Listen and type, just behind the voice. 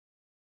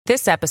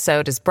This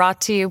episode is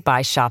brought to you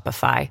by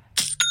Shopify.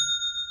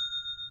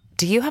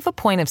 Do you have a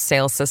point of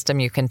sale system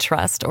you can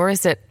trust, or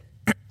is it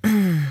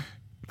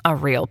a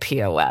real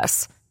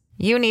POS?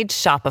 You need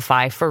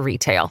Shopify for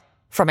retail.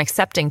 From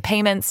accepting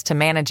payments to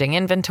managing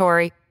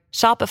inventory,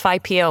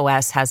 Shopify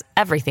POS has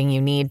everything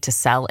you need to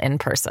sell in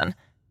person.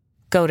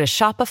 Go to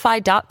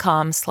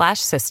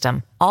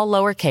shopify.com/system, all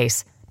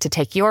lowercase, to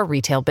take your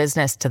retail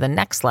business to the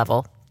next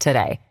level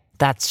today.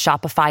 That's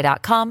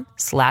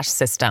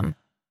shopify.com/system.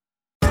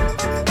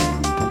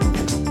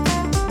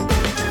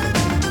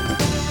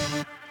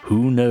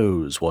 Who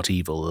knows what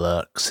evil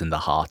lurks in the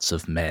hearts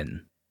of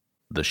men?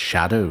 The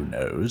Shadow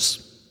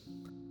knows.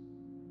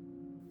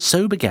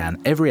 So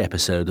began every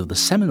episode of the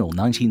seminal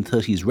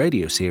 1930s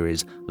radio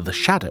series The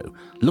Shadow,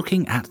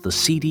 looking at the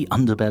seedy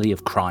underbelly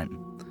of crime.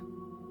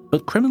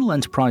 But criminal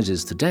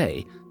enterprises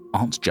today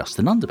aren't just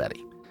an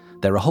underbelly.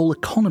 They're a whole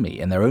economy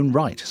in their own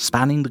right,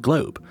 spanning the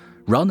globe,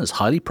 run as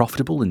highly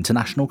profitable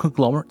international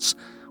conglomerates,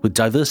 with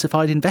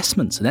diversified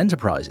investments and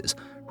enterprises,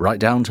 right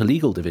down to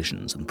legal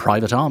divisions and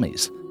private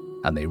armies.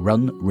 And they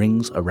run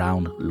rings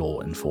around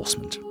law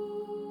enforcement.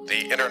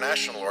 The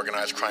international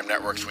organized crime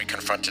networks we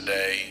confront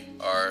today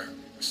are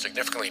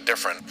significantly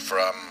different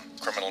from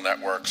criminal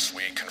networks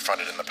we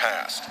confronted in the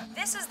past.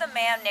 This is the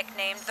man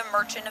nicknamed the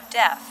Merchant of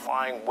Death.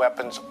 Flying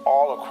weapons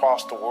all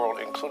across the world,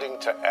 including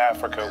to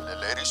Africa.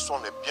 Les riches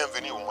sont les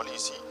bienvenus au Mali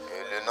ici.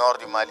 Le nord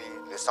du Mali,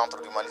 le centre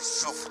du Mali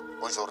souffre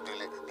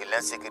aujourd'hui de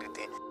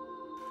l'insécurité.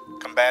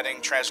 Combating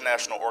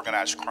transnational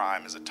organized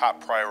crime is a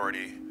top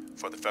priority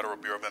for the Federal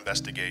Bureau of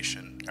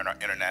Investigation and our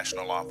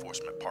international law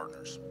enforcement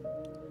partners.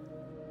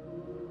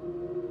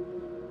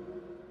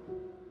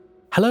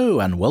 Hello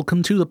and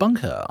welcome to The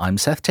Bunker. I'm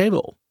Seth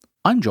Tabor.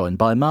 I'm joined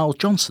by Miles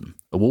Johnson,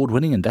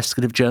 award-winning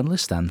investigative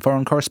journalist and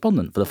foreign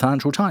correspondent for the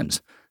Financial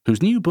Times,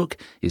 whose new book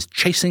is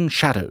Chasing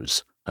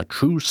Shadows, a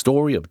true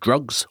story of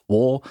drugs,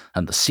 war,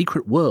 and the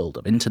secret world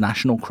of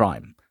international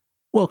crime.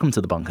 Welcome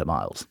to The Bunker,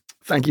 Miles.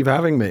 Thank you for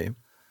having me.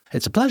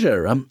 It's a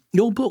pleasure.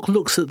 Your book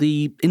looks at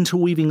the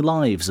interweaving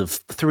lives of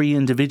three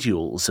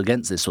individuals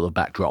against this sort of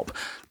backdrop.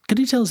 Could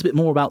you tell us a bit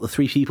more about the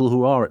three people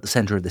who are at the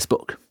centre of this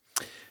book?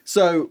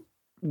 So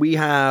we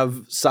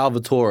have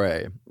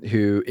Salvatore,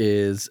 who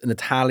is an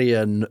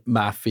Italian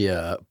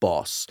mafia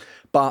boss,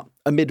 but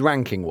a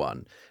mid-ranking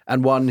one,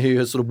 and one who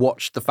has sort of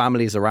watched the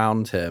families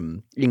around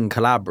him in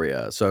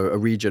Calabria, so a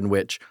region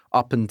which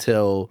up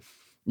until,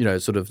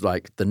 sort of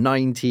like the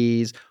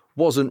 90s,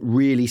 wasn't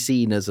really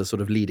seen as a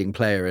sort of leading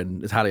player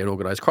in Italian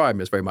organized crime.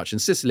 It was very much in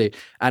Sicily.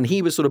 And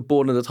he was sort of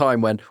born at a time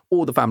when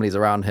all the families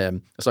around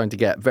him are starting to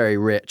get very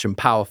rich and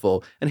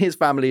powerful. And his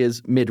family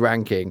is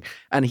mid-ranking.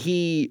 And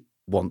he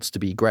wants to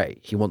be great.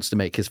 He wants to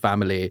make his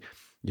family,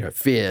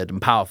 feared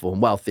and powerful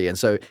and wealthy. And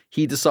so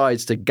he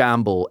decides to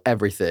gamble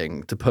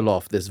everything to pull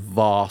off this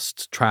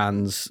vast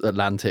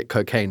transatlantic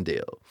cocaine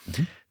deal.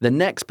 Mm-hmm. The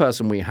next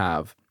person we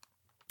have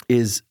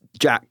is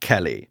Jack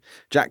Kelly.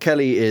 Jack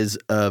Kelly is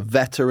a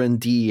veteran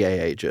DEA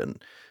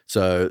agent.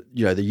 So,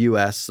 the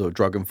US or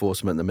Drug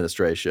Enforcement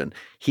Administration,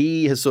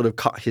 he has sort of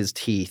cut his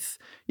teeth,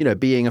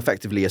 being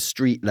effectively a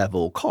street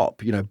level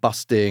cop,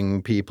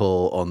 busting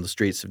people on the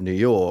streets of New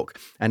York.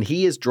 And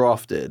he is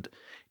drafted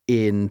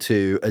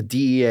into a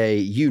DEA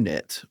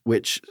unit,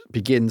 which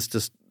begins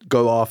to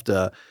go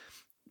after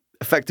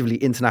effectively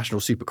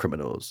international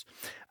supercriminals.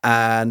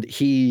 And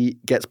he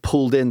gets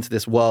pulled into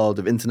this world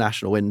of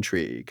international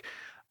intrigue.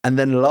 And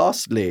then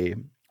lastly,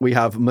 we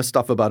have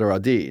Mustafa Badr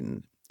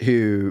al-Din,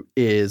 who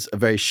is a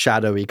very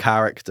shadowy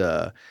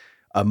character,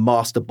 a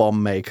master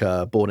bomb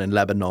maker born in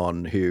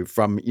Lebanon, who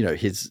from,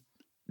 his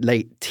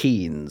late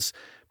teens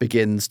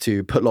begins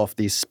to pull off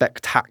these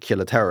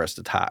spectacular terrorist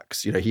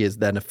attacks. He is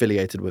then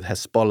affiliated with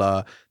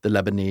Hezbollah, the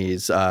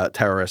Lebanese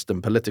terrorist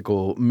and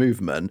political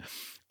movement,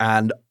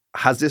 and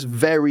has this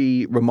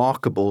very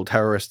remarkable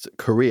terrorist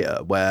career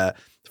where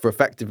for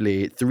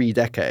effectively 3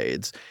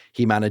 decades,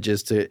 he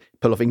manages to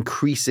pull off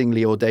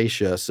increasingly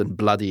audacious and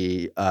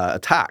bloody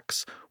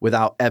attacks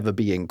without ever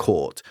being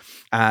caught.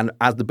 And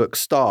as the book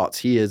starts,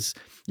 he is,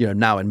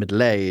 now in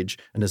middle age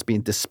and has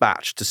been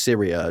dispatched to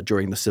Syria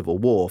during the civil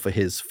war for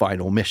his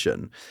final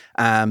mission.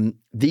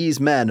 These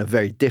men are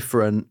very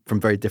different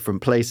from very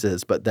different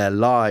places, but their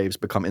lives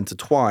become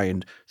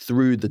intertwined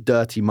through the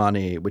dirty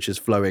money which is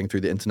flowing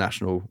through the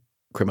international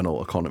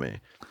criminal economy.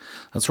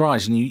 That's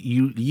right. And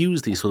you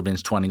use these sort of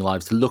intertwining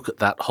lives to look at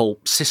that whole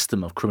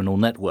system of criminal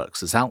networks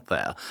that's out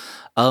there.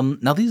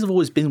 Now, these have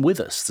always been with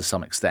us to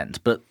some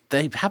extent, but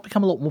they have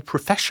become a lot more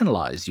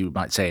professionalized, you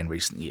might say, in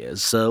recent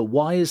years.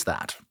 Why is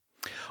that?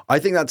 I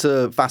think that's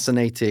a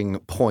fascinating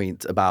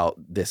point about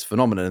this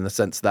phenomenon in the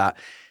sense that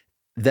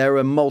there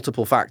are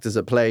multiple factors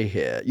at play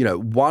here.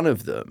 One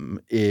of them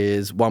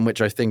is one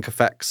which I think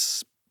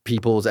affects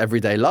people's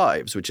everyday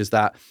lives, which is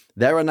that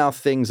there are now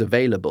things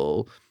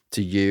available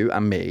to you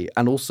and me,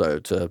 and also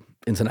to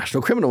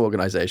international criminal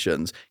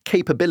organizations,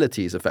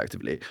 capabilities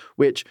effectively,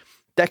 which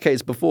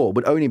decades before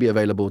would only be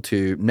available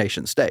to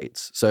nation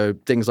states. So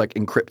things like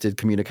encrypted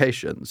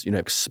communications,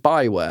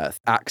 spyware,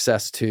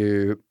 access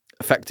to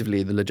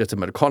effectively the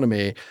legitimate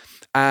economy,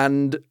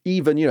 and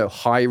even,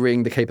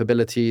 hiring the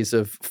capabilities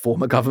of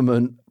former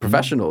government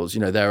professionals.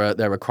 There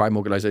are crime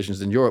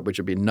organizations in Europe which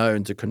have been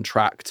known to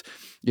contract,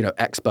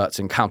 experts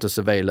in counter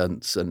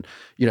surveillance and,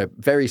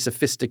 very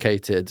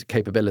sophisticated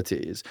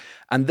capabilities.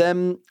 And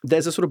then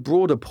there's a sort of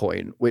broader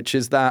point, which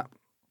is that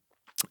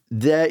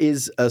there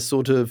is a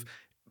sort of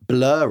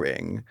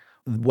blurring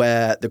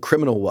where the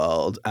criminal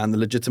world and the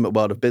legitimate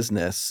world of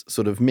business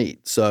sort of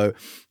meet. So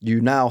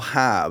you now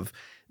have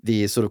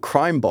these sort of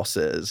crime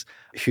bosses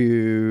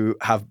who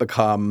have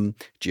become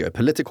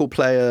geopolitical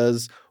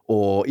players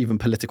or even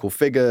political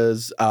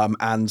figures,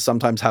 and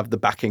sometimes have the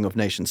backing of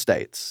nation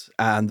states.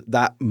 And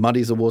that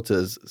muddies the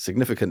waters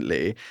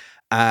significantly.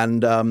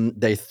 And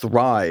they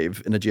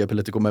thrive in a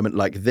geopolitical moment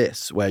like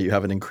this, where you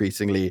have an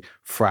increasingly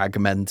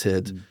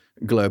fragmented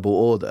global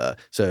order.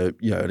 So,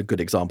 a good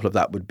example of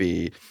that would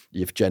be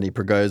Yevgeny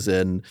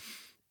Prigozhin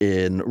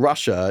in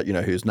Russia,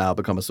 who's now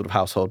become a sort of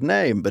household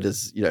name, but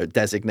is,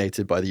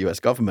 designated by the US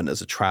government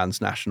as a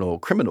transnational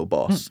criminal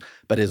boss,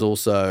 but is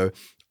also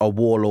a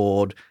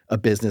warlord, a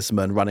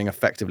businessman running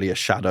effectively a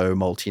shadow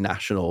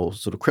multinational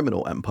sort of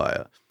criminal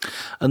empire.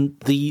 And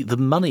the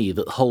money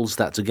that holds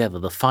that together,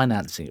 the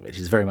financing of it,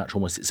 is very much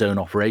almost its own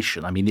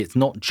operation. I mean, it's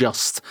not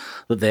just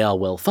that they are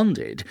well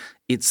funded,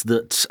 it's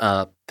that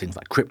things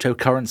like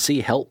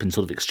cryptocurrency help in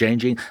sort of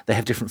exchanging. They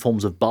have different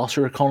forms of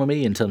barter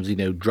economy in terms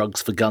of,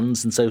 drugs for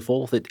guns and so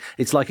forth.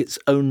 It's like its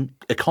own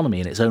economy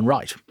in its own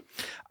right.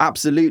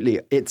 Absolutely.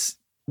 It's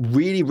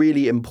really,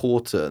 really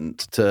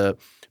important to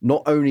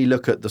not only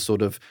look at the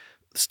sort of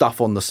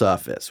stuff on the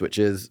surface, which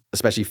is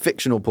especially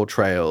fictional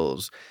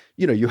portrayals.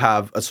 You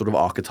have a sort of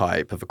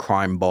archetype of a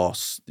crime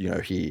boss.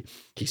 He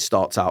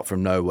starts out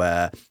from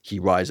nowhere. He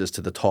rises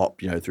to the top,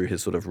 through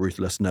his sort of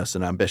ruthlessness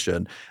and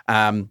ambition.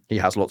 He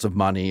has lots of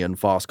money and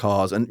fast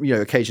cars. And,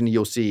 occasionally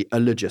you'll see a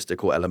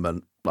logistical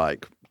element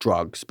like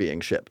drugs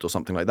being shipped or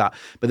something like that.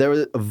 But there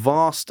is a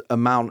vast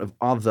amount of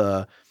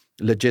other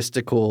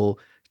logistical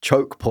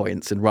choke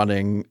points in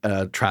running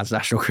a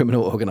transnational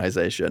criminal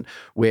organization,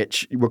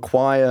 which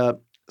require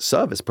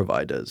service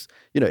providers.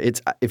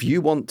 It's if you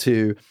want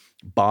to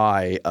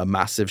buy a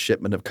massive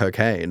shipment of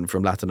cocaine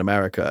from Latin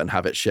America and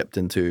have it shipped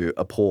into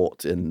a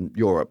port in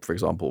Europe, for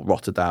example,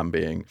 Rotterdam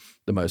being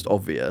the most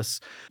obvious,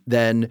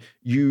 then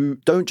you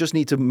don't just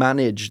need to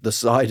manage the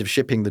side of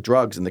shipping the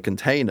drugs in the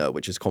container,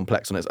 which is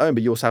complex on its own,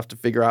 but you also have to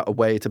figure out a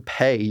way to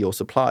pay your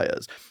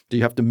suppliers. So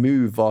you have to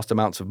move vast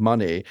amounts of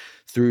money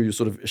through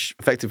sort of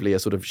effectively a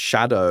sort of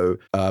shadow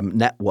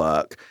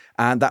network.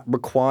 And that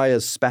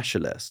requires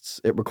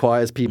specialists. It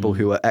requires people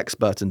who are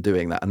expert in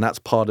doing that. And that's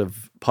part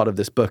of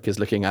this book, is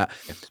looking at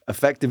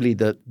effectively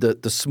the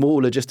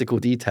small logistical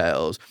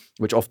details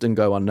which often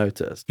go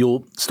unnoticed.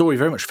 Your story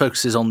very much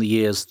focuses on the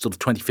years sort of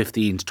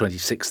 2015 to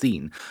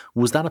 2016.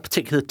 Was that a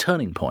particular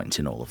turning point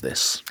in all of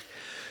this?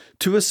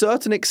 To a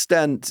certain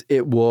extent,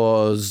 it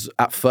was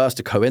at first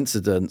a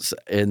coincidence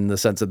in the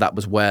sense that that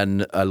was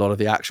when a lot of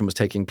the action was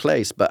taking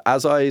place. But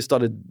as I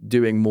started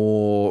doing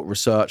more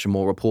research and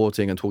more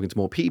reporting and talking to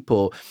more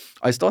people,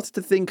 I started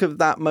to think of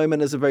that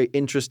moment as a very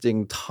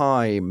interesting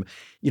time.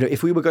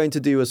 If we were going to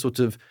do a sort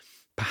of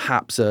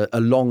perhaps a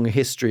long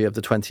history of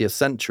the 20th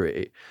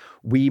century,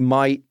 we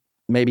might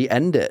maybe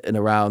end it in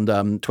around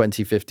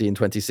 2015,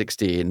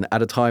 2016,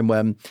 at a time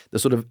when the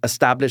sort of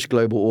established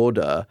global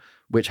order,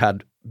 which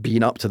had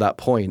been up to that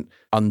point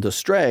under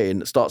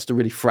strain, starts to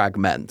really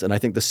fragment. And I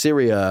think the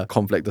Syria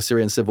conflict, the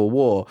Syrian civil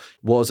war,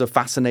 was a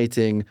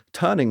fascinating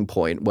turning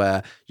point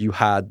where you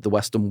had the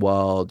Western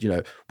world,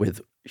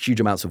 with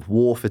huge amounts of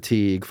war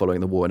fatigue following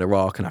the war in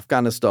Iraq and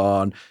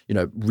Afghanistan,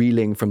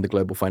 reeling from the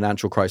global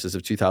financial crisis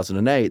of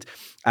 2008,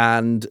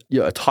 and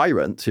a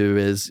tyrant who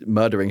is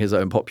murdering his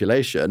own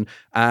population,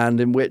 and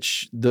in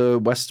which the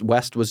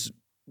West was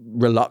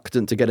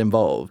reluctant to get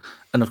involved.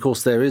 And of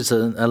course, there is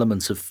an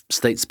element of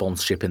state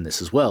sponsorship in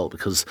this as well,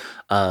 because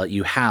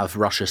you have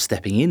Russia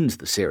stepping into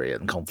the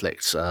Syrian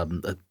conflict,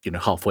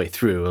 halfway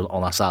through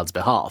on Assad's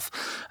behalf.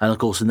 And of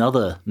course,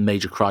 another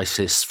major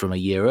crisis from a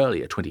year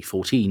earlier,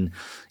 2014,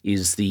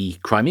 is the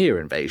Crimea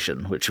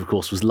invasion, which of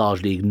course was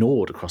largely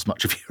ignored across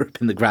much of Europe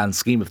in the grand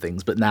scheme of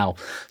things, but now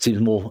seems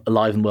more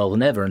alive and well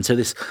than ever. And so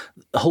this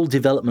whole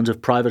development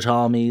of private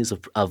armies,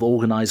 of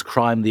organized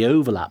crime, the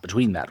overlap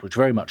between that, which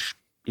very much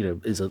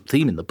is a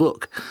theme in the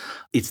book,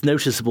 it's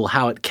noticeable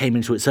how it came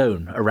into its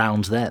own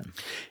around then.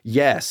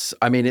 Yes.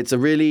 I mean, it's a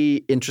really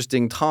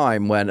interesting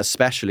time when,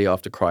 especially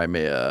after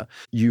Crimea,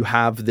 you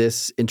have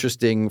this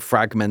interesting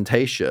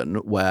fragmentation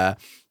where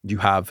you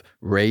have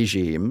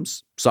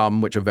regimes,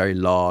 some which are very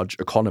large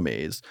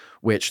economies,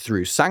 which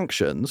through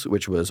sanctions,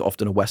 which was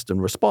often a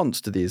Western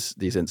response to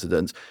these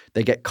incidents,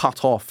 they get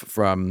cut off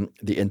from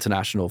the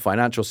international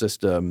financial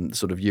system,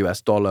 sort of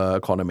US dollar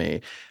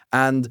economy.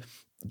 And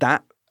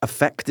that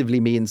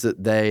effectively means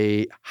that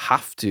they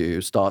have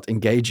to start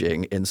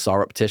engaging in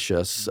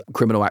surreptitious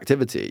criminal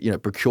activity.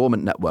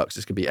 Procurement networks,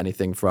 this could be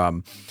anything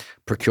from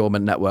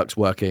procurement networks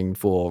working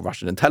for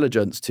Russian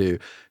intelligence to,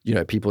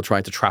 people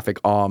trying to traffic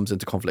arms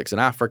into conflicts in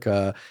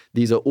Africa.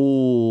 These are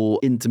all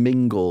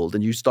intermingled,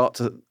 and you start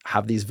to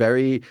have these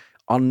very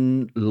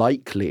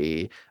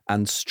unlikely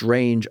and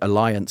strange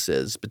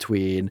alliances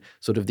between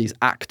sort of these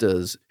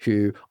actors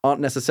who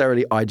aren't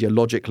necessarily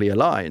ideologically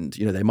aligned.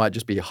 They might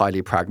just be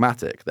highly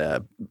pragmatic.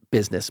 They're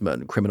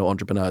businessmen, criminal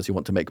entrepreneurs who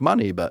want to make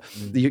money, but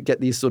you get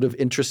these sort of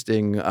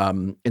interesting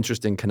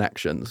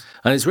connections.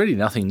 And it's really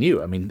nothing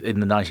new. I mean,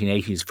 in the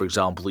 1980s, for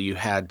example, you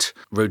had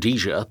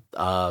Rhodesia,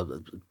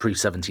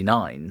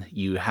 pre-79.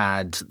 You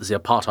had the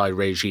apartheid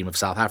regime of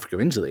South Africa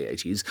into the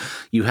 80s.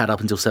 You had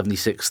up until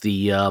 76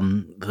 the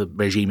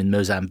regime in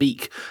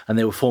Mozambique, and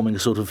they were forming a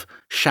sort of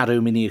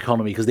shadow mini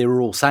economy because they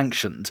were all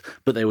sanctioned,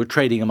 but they were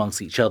trading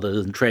amongst each other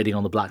and trading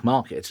on the black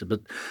market. But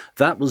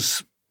that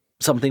was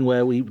something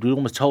where we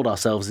almost told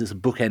ourselves it's a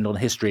bookend on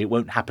history, it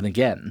won't happen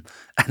again.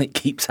 And it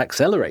keeps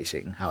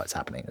accelerating how it's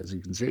happening, as you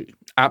can see.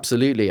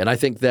 Absolutely. And I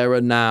think there are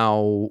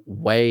now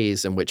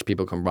ways in which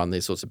people can run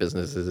these sorts of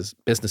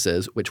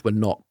businesses which were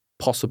not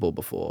possible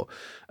before.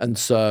 And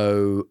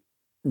so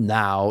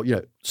now,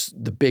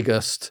 the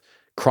biggest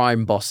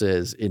crime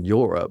bosses in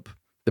Europe,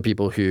 the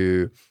people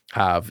who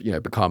have,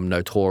 become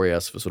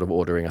notorious for sort of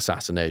ordering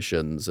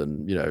assassinations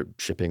and,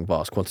 shipping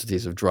vast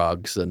quantities of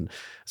drugs and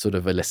sort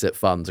of illicit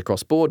funds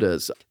across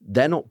borders,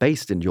 they're not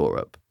based in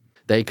Europe.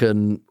 They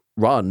can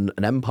run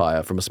an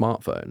empire from a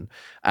smartphone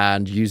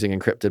and using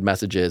encrypted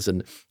messages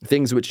and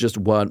things which just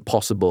weren't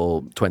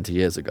possible 20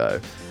 years ago.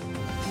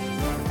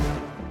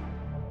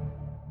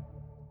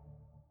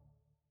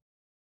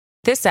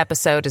 This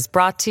episode is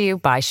brought to you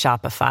by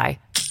Shopify.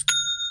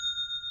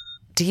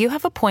 Do you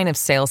have a point of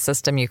sale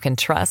system you can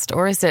trust,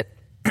 or is it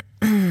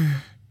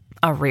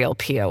a real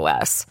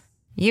POS?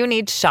 You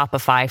need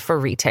Shopify for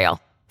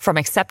retail. From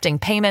accepting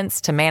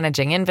payments to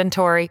managing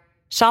inventory,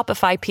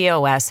 Shopify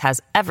POS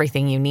has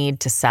everything you need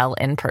to sell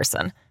in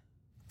person.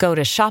 Go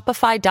to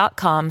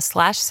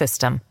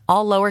shopify.com/system,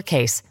 all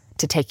lowercase,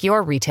 to take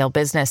your retail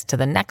business to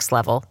the next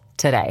level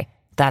today.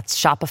 That's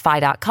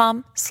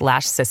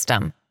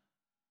shopify.com/system.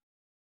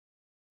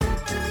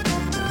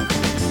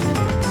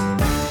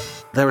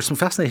 There are some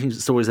fascinating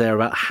stories there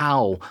about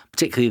how,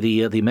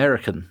 particularly the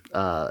American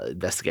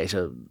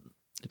investigator,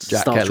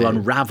 Jack starts Kelly to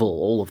unravel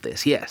all of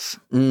this. Yes.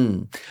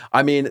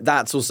 I mean,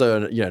 that's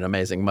also an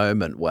amazing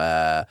moment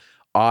where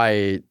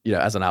I,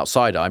 as an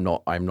outsider, I'm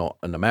not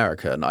an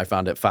American. I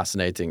found it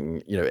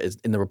fascinating.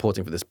 In the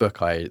reporting for this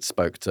book, I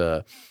spoke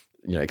to,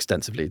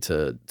 extensively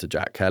to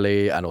Jack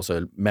Kelly and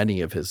also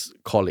many of his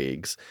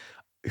colleagues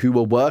who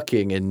were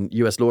working in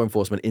US law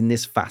enforcement in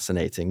this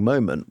fascinating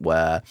moment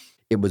where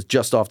it was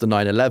just after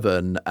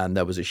 9/11 and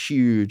there was a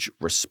huge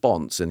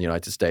response in the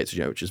United States,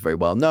 which is very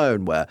well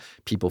known, where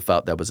people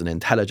felt there was an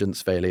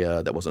intelligence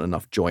failure, there wasn't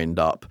enough joined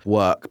up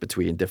work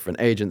between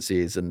different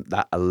agencies, and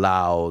that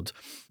allowed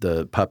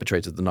the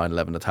perpetrators of the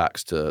 9/11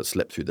 attacks to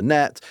slip through the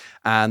net.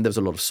 And there was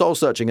a lot of soul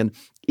searching. And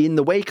in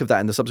the wake of that,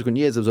 in the subsequent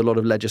years, there was a lot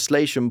of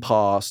legislation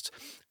passed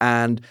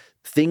and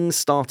things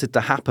started to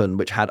happen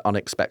which had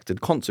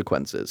unexpected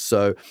consequences.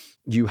 So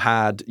you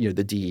had,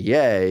 the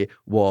DEA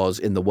was,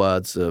 in the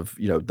words of,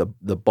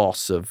 the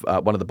boss of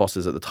one of the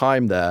bosses at the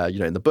time there,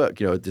 in the book,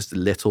 this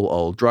little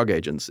old drug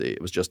agency. It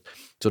was just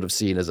sort of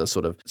seen as a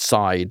sort of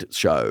side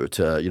show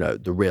to,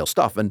 the real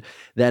stuff. And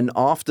then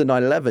after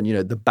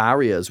 9/11, the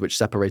barriers which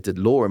separated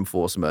law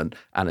enforcement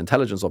and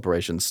intelligence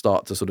operations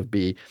start to sort of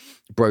be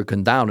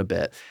broken down a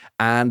bit.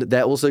 And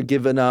they're also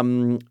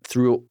given,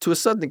 through, to a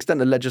certain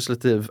extent, a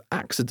legislative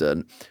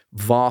accident,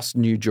 vast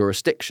new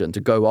jurisdiction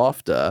to go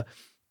after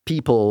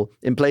people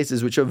in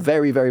places which are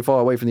very, very far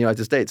away from the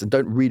United States and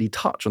don't really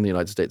touch on the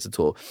United States at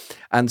all.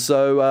 And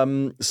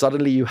so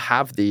suddenly you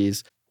have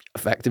these,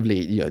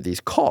 effectively, these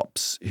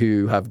cops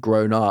who have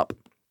grown up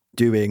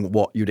doing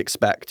what you'd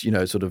expect,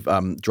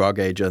 drug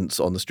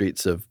agents on the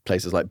streets of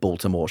places like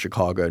Baltimore,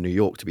 Chicago, New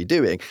York to be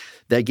doing.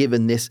 They're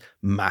given this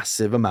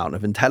massive amount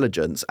of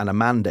intelligence and a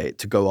mandate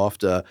to go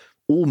after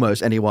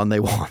almost anyone they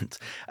want.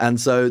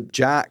 And so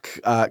Jack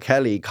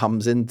Kelly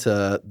comes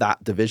into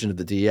that division of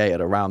the DEA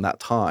at around that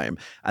time.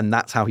 And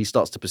that's how he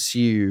starts to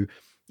pursue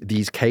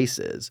these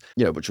cases,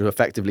 which are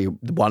effectively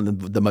one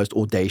of the most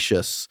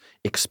audacious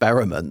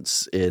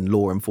experiments in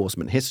law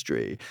enforcement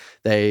history.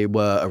 They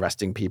were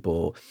arresting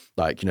people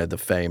like, the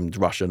famed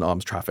Russian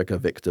arms trafficker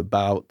Victor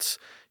Bout,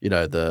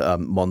 the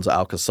Monza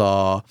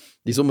Alcazar,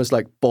 these almost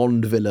like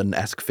Bond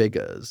villain-esque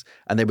figures.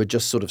 And they were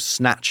just sort of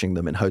snatching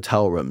them in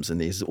hotel rooms in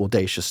these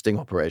audacious sting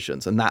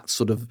operations. And that's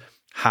sort of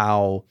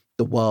how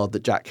the world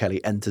that Jack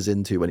Kelly enters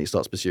into when he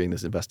starts pursuing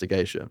this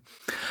investigation.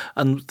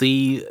 And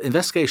the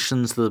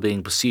investigations that are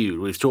being pursued,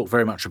 we've talked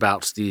very much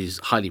about these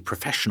highly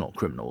professional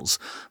criminals,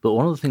 but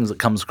one of the things that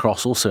comes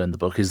across also in the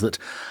book is that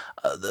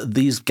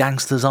these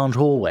gangsters aren't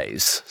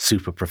always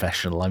super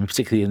professional. I mean,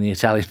 particularly in the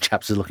Italian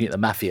chapters looking at the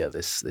mafia,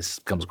 this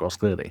comes across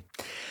clearly.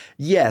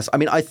 Yes, I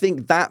mean, I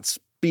think that's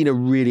been a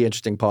really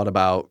interesting part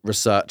about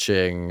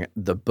researching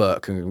the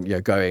book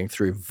and going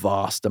through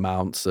vast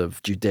amounts of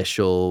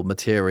judicial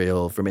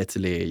material from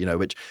Italy,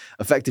 which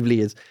effectively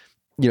is,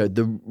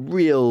 the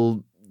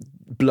real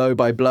blow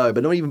by blow,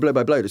 but not even blow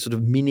by blow, the sort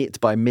of minute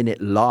by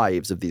minute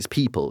lives of these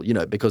people,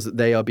 because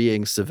they are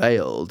being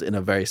surveilled in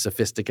a very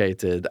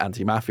sophisticated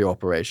anti-mafia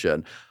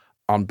operation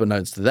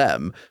unbeknownst to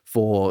them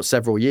for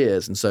several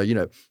years. And so,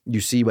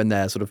 you see when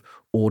they're sort of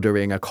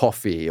ordering a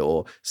coffee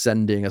or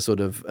sending a sort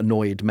of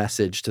annoyed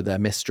message to their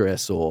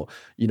mistress or,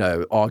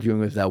 arguing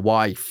with their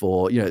wife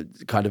or,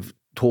 kind of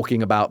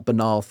talking about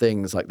banal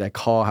things like their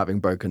car having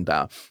broken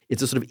down.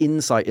 It's a sort of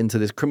insight into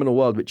this criminal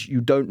world, which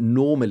you don't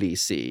normally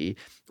see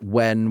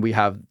when we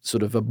have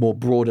sort of a more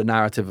broader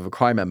narrative of a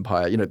crime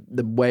empire.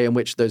 The way in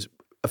which those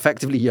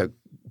effectively,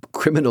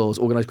 criminals,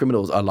 organized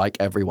criminals are like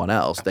everyone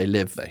else. They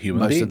live they're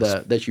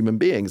human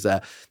beings.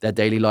 Their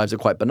daily lives are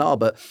quite banal,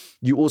 but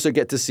you also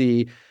get to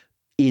see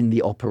in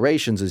the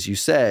operations, as you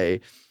say,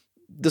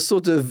 the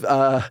sort of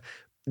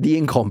the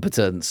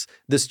incompetence,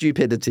 the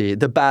stupidity,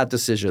 the bad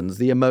decisions,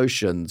 the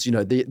emotions,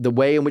 the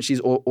way in which these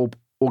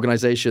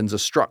organizations are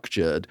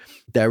structured.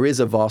 There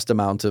is a vast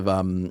amount of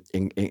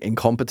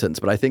incompetence,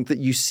 but I think that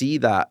you see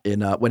that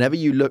in whenever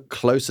you look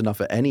close enough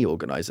at any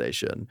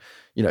organization,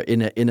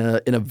 in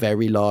a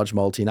very large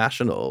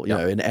multinational,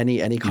 in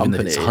any company,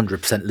 even if it's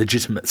 100%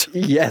 legitimate.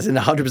 Yes, in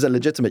 100%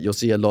 legitimate, you'll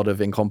see a lot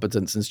of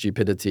incompetence and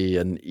stupidity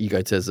and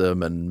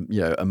egotism and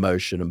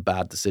emotion and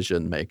bad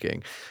decision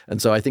making.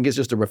 And so I think it's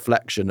just a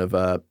reflection of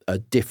a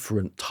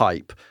different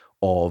type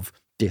of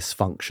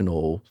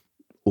dysfunctional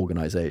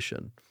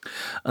organization.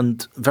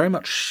 And very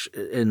much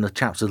in the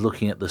chapters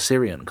looking at the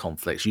Syrian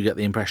conflicts, you get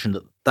the impression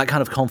that that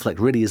kind of conflict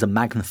really is a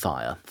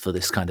magnifier for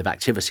this kind of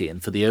activity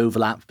and for the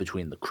overlap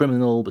between the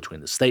criminal, between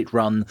the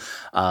state-run,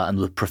 and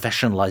the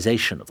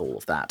professionalization of all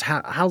of that.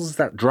 How does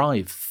that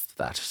drive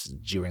that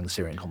during the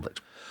Syrian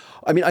conflict?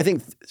 I mean, I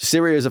think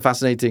Syria is a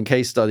fascinating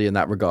case study in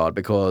that regard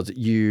because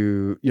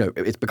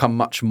it's become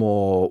much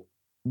more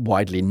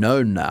widely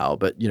known now,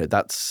 but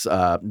that's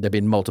there've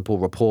been multiple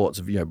reports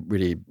of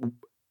really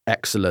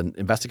excellent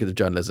investigative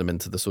journalism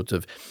into the sort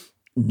of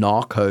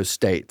narco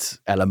state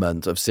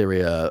element of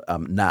Syria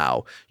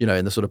now,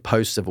 in the sort of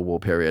post-Civil War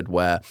period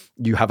where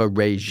you have a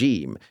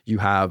regime, you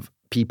have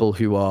people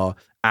who are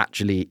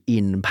actually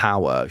in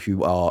power,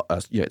 who are,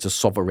 it's a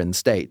sovereign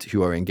state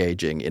who are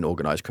engaging in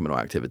organized criminal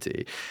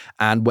activity.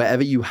 And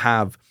wherever you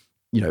have,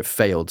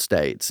 failed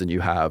states and you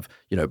have,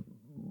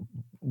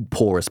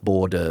 porous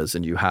borders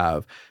and you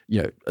have,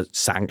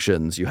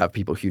 sanctions, you have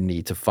people who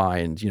need to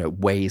find,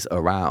 ways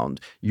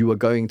around, you are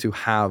going to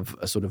have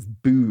a sort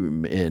of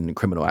boom in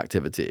criminal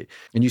activity.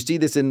 And you see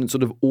this in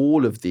sort of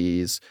all of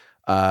these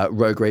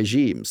rogue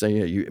regimes. So,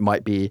 it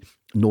might be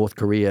North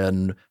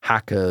Korean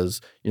hackers,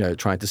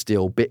 trying to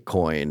steal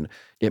Bitcoin.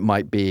 It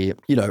might be,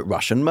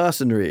 Russian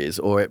mercenaries,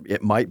 or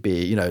it might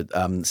be,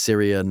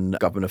 Syrian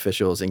government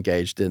officials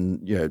engaged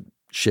in,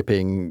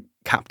 shipping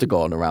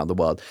Captagon around the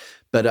world.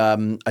 But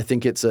I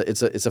think it's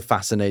a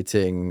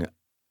fascinating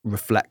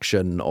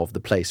reflection of the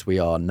place we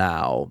are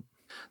now.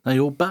 Now,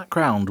 your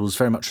background was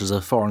very much as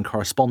a foreign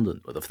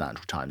correspondent with the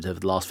Financial Times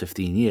over the last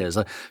 15 years.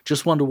 I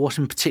just wonder what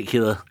in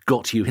particular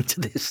got you into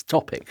this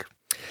topic.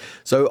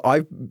 So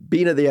I've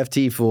been at the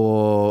FT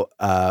for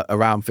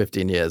around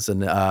 15 years,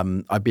 and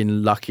I've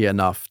been lucky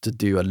enough to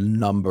do a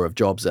number of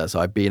jobs there. So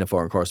I've been a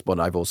foreign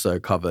correspondent. I've also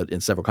covered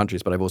in several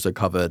countries, but I've also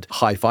covered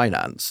high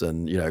finance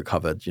and,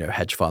 covered,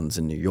 hedge funds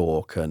in New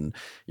York and,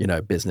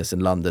 business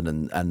in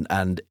London.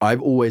 And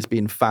I've always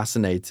been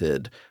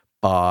fascinated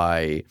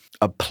by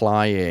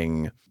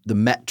applying the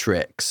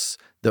metrics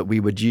that we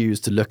would use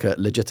to look at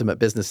legitimate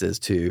businesses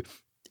to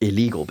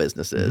illegal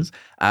businesses.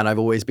 Mm-hmm. And I've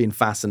always been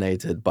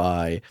fascinated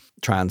by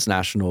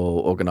transnational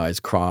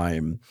organized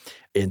crime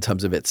in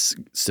terms of its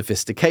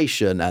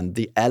sophistication and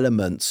the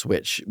elements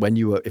which,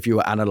 if you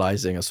were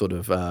analyzing a sort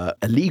of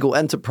illegal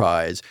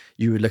enterprise,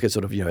 you would look at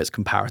sort of, its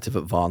comparative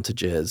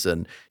advantages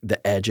and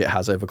the edge it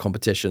has over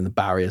competition, the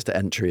barriers to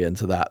entry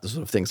into that, the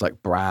sort of things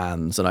like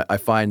brands. And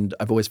I've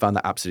always found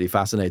that absolutely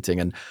fascinating.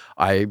 And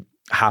I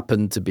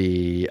happened to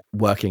be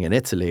working in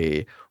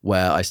Italy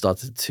where I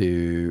started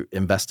to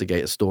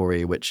investigate a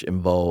story which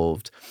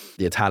involved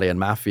the Italian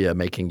mafia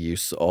making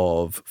use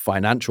of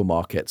financial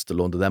markets to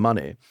launder their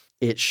money.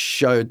 It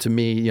showed to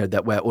me,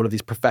 that where all of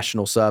these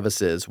professional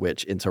services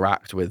which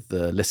interact with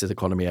the illicit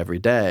economy every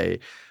day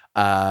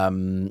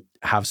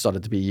have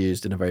started to be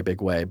used in a very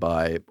big way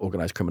by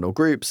organized criminal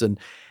groups. And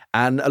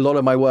a lot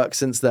of my work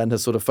since then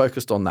has sort of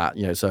focused on that.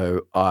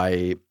 So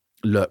I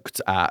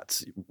looked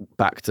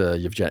back to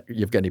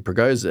Yevgeny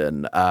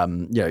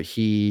Prigozhin.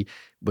 He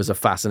was a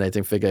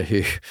fascinating figure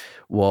who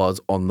was,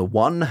 on the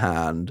one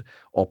hand,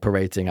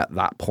 operating at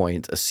that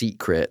point a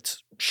secret,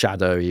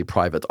 shadowy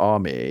private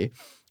army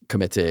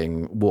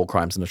committing war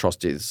crimes and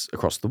atrocities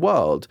across the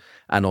world,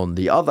 and on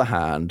the other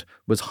hand,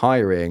 was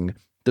hiring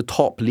the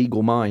top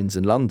legal minds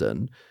in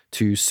London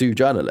to sue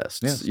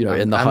journalists, yes.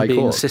 In the High Court. And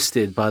being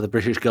assisted by the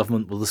British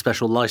government with a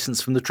special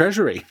license from the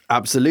Treasury.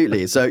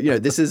 Absolutely. So,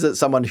 this is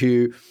someone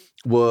who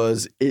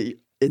was in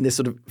this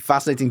sort of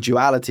fascinating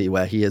duality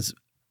where he is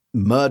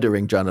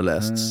murdering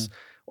journalists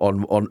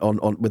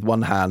on with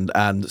one hand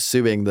and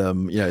suing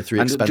them,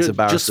 through expensive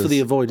barristers. Just for the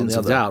avoidance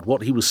of other. doubt,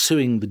 what he was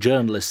suing the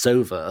journalists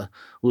over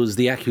was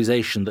the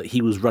accusation that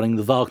he was running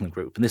the Wagner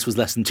Group, and this was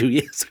less than 2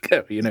 years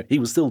ago. He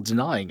was still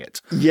denying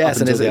it. Yes,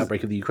 up until the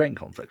outbreak of the Ukraine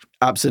conflict.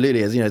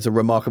 Absolutely, it's a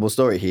remarkable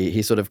story.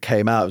 He sort of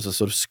came out as a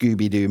sort of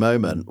Scooby-Doo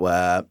moment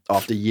where,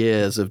 after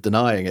years of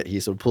denying it, he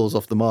sort of pulls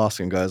off the mask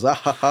and goes, "Ah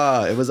ha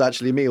ha! It was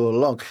actually me all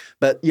along."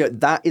 But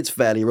that it's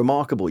fairly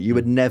remarkable. You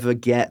would never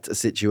get a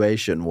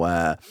situation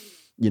where,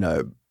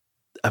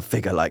 a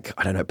figure like,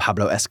 I don't know,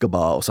 Pablo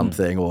Escobar or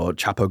something, or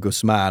Chapo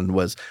Guzman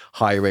was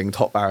hiring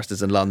top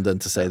barristers in London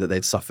to say that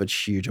they'd suffered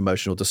huge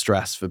emotional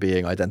distress for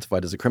being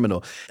identified as a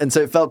criminal. And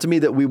so it felt to me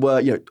that we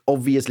were,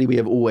 obviously we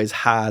have always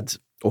had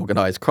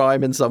organized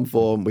crime in some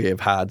form. We have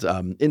had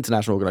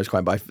international organized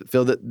crime, but I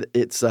feel that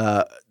it's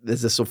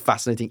there's this sort of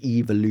fascinating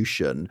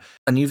evolution.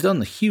 And you've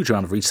done a huge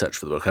amount of research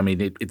for the book. I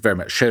mean, it very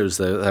much shows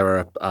that there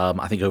are,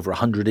 I think, over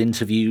 100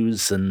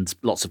 interviews and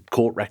lots of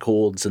court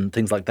records and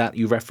things like that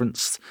you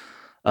referenced.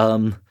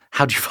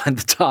 How do you find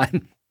the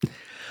time?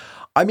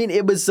 I mean,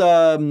 it was,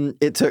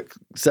 it took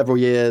several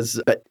years,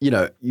 but,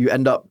 you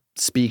end up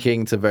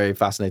speaking to very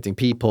fascinating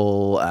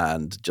people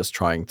and just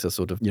trying to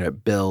sort of,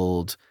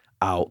 build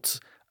out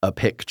a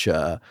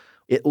picture.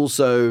 It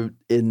also,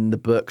 in the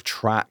book,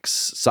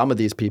 tracks some of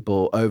these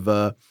people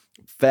over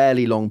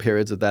fairly long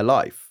periods of their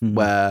life,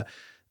 where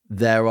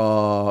there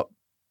are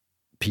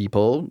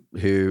people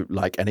who,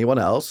 like anyone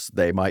else,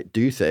 they might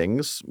do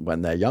things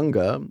when they're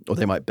younger, or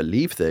they might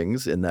believe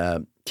things in their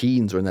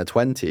teens or in their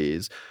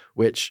 20s,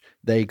 which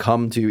they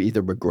come to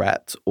either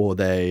regret or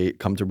they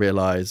come to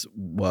realize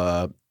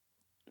were,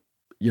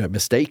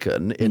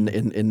 mistaken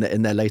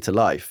in their later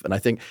life. And I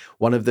think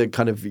one of the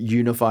kind of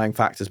unifying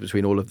factors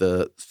between all of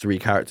the three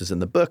characters in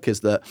the book is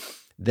that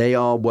they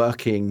are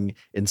working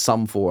in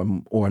some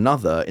form or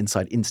another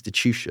inside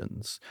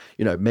institutions.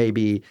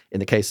 Maybe in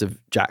the case of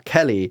Jack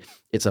Kelly,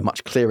 it's a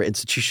much clearer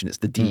institution. It's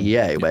the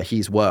DEA, where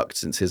he's worked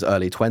since his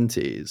early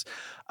 20s.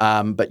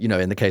 But,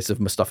 in the case of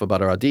Mustafa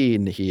Badr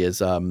al-Din, he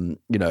is,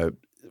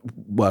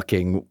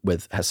 working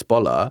with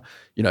Hezbollah,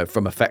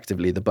 from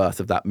effectively the birth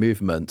of that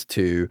movement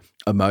to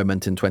a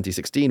moment in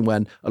 2016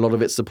 when a lot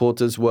of its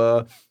supporters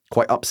were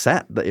quite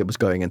upset that it was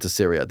going into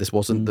Syria. This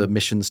wasn't the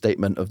mission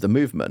statement of the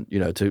movement,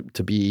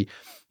 to be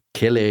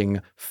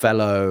killing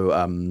fellow,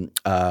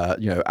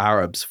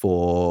 Arabs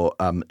for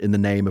in the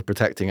name of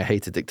protecting a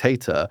hated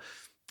dictator.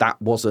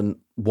 That wasn't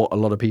what a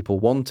lot of people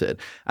wanted.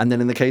 And then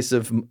in the case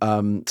of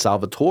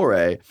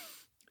Salvatore,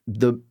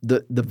 the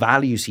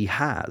values he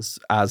has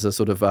as a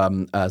sort of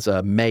as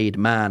a made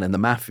man in the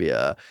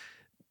mafia,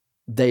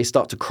 they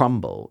start to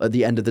crumble at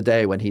the end of the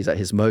day when he's at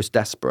his most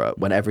desperate,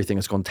 when everything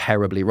has gone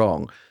terribly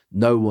wrong.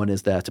 No one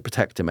is there to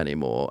protect him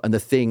anymore. And the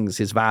things,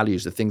 his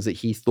values, the things that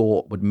he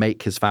thought would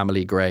make his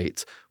family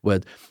great were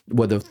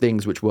the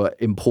things which were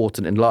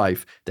important in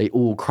life. They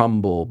all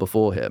crumble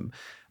before him.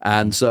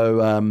 And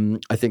so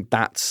I think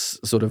that's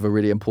sort of a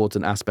really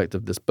important aspect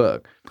of this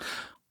book.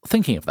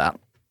 Thinking of that,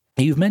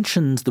 you've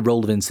mentioned the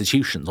role of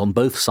institutions on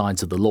both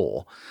sides of the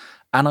law.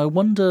 And I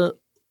wonder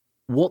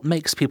what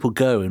makes people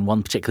go in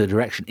one particular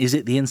direction. Is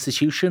it the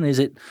institution? Is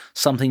it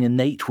something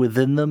innate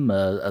within them,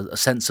 a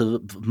sense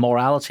of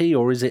morality,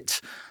 or is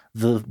it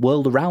the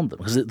world around them?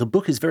 Because the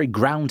book is very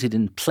grounded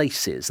in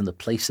places and the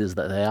places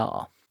that they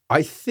are.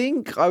 I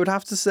think I would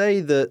have to say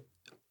that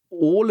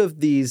all of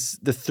these,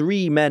 the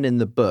three men in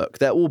the book,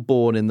 they're all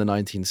born in the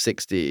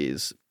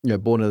 1960s,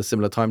 born at a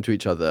similar time to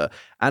each other.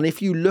 And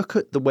if you look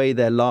at the way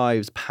their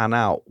lives pan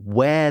out,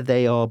 where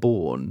they are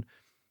born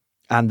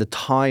and the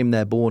time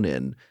they're born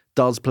in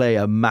does play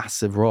a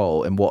massive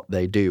role in what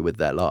they do with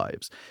their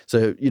lives.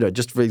 So,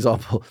 just for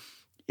example,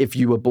 if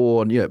you were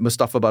born,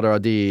 Mustafa Badr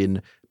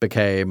al-Din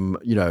became,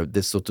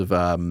 this sort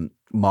of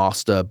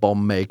master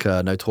bomb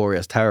maker,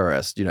 notorious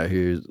terrorist,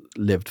 who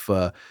lived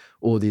for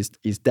all these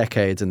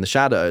decades in the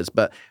shadows.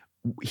 But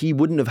he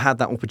wouldn't have had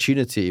that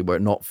opportunity were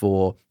it not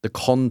for the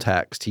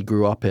context he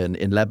grew up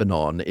in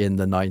Lebanon in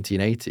the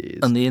 1980s.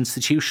 And the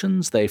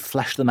institutions, they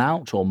flesh them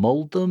out or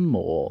mold them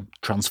or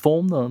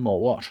transform them or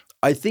what?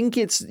 I think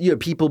it's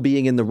people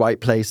being in the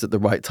right place at the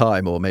right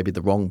time, or maybe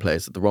the wrong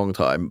place at the wrong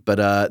time.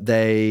 But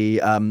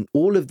they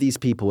all of these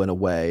people in a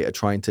way are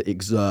trying to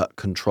exert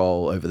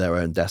control over their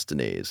own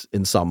destinies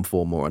in some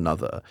form or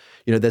another.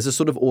 There's a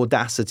sort of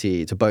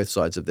audacity to both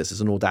sides of this.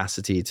 There's an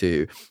audacity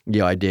to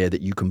the idea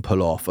that you can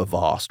pull off a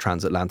vast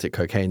transatlantic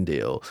cocaine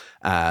deal,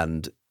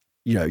 and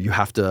you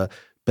have to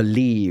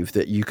believe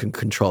that you can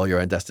control your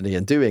own destiny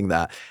in doing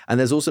that. And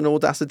there's also an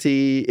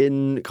audacity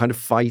in kind of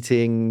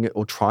fighting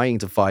or trying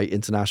to fight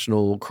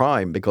international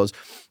crime, because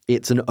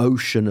it's an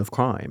ocean of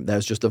crime.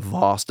 There's just a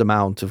vast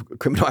amount of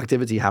criminal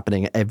activity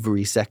happening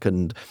every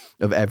second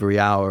of every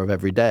hour of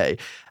every day.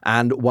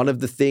 And one of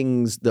the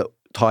things that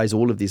ties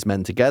all of these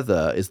men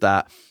together is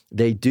that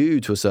they do,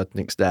 to a certain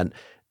extent,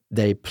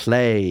 they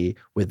play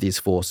with these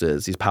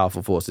forces, these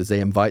powerful forces.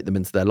 They invite them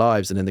into their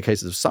lives. And in the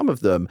cases of some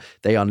of them,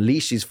 they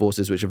unleash these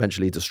forces which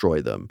eventually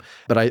destroy them.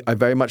 But I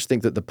very much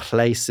think that the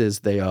places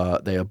they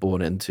are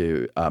born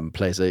into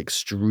plays an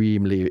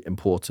extremely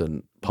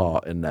important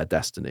part in their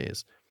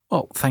destinies.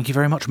 Well, thank you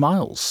very much,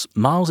 Miles.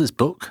 Miles's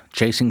book,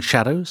 Chasing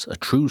Shadows, A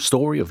True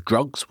Story of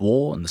Drugs,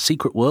 War, and the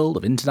Secret World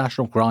of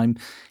International Crime,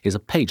 is a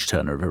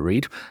page-turner of a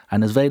read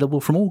and is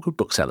available from all good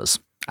booksellers,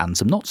 and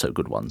some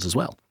not-so-good ones as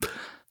well.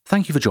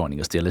 Thank you for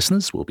joining us, dear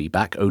listeners. We'll be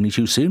back only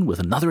too soon with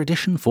another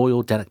edition for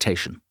your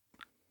delectation.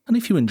 And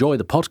if you enjoy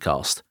the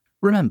podcast,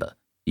 remember,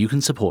 you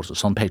can support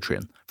us on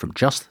Patreon from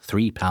just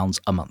 £3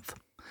 a month.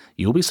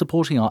 You'll be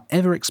supporting our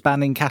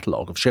ever-expanding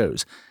catalogue of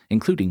shows,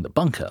 including The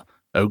Bunker,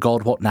 Oh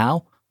God, What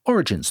Now?,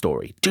 Origin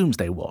Story,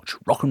 Doomsday Watch,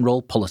 Rock and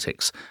Roll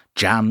Politics,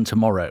 Jam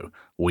Tomorrow,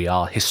 We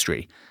Are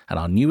History, and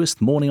our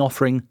newest morning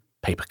offering,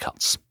 Paper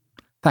Cuts.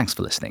 Thanks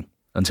for listening.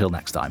 Until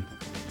next time.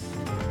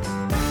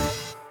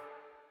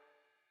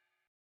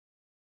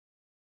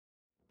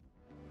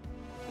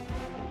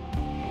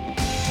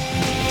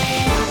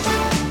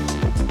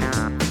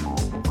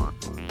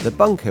 The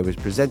Bunker was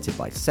presented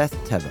by Seth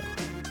Tever.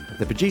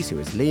 The producer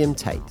was Liam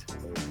Tate.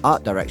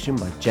 Art direction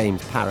by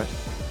James Parrott.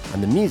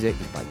 And the music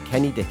was by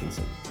Kenny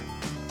Dickinson.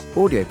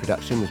 Audio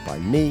production was by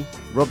me,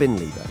 Robin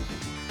Lieber.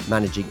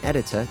 Managing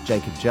editor,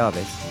 Jacob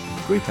Jarvis.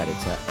 Group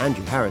editor,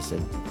 Andrew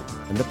Harrison.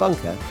 And The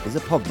Bunker is a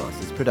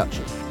Podmasters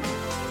production.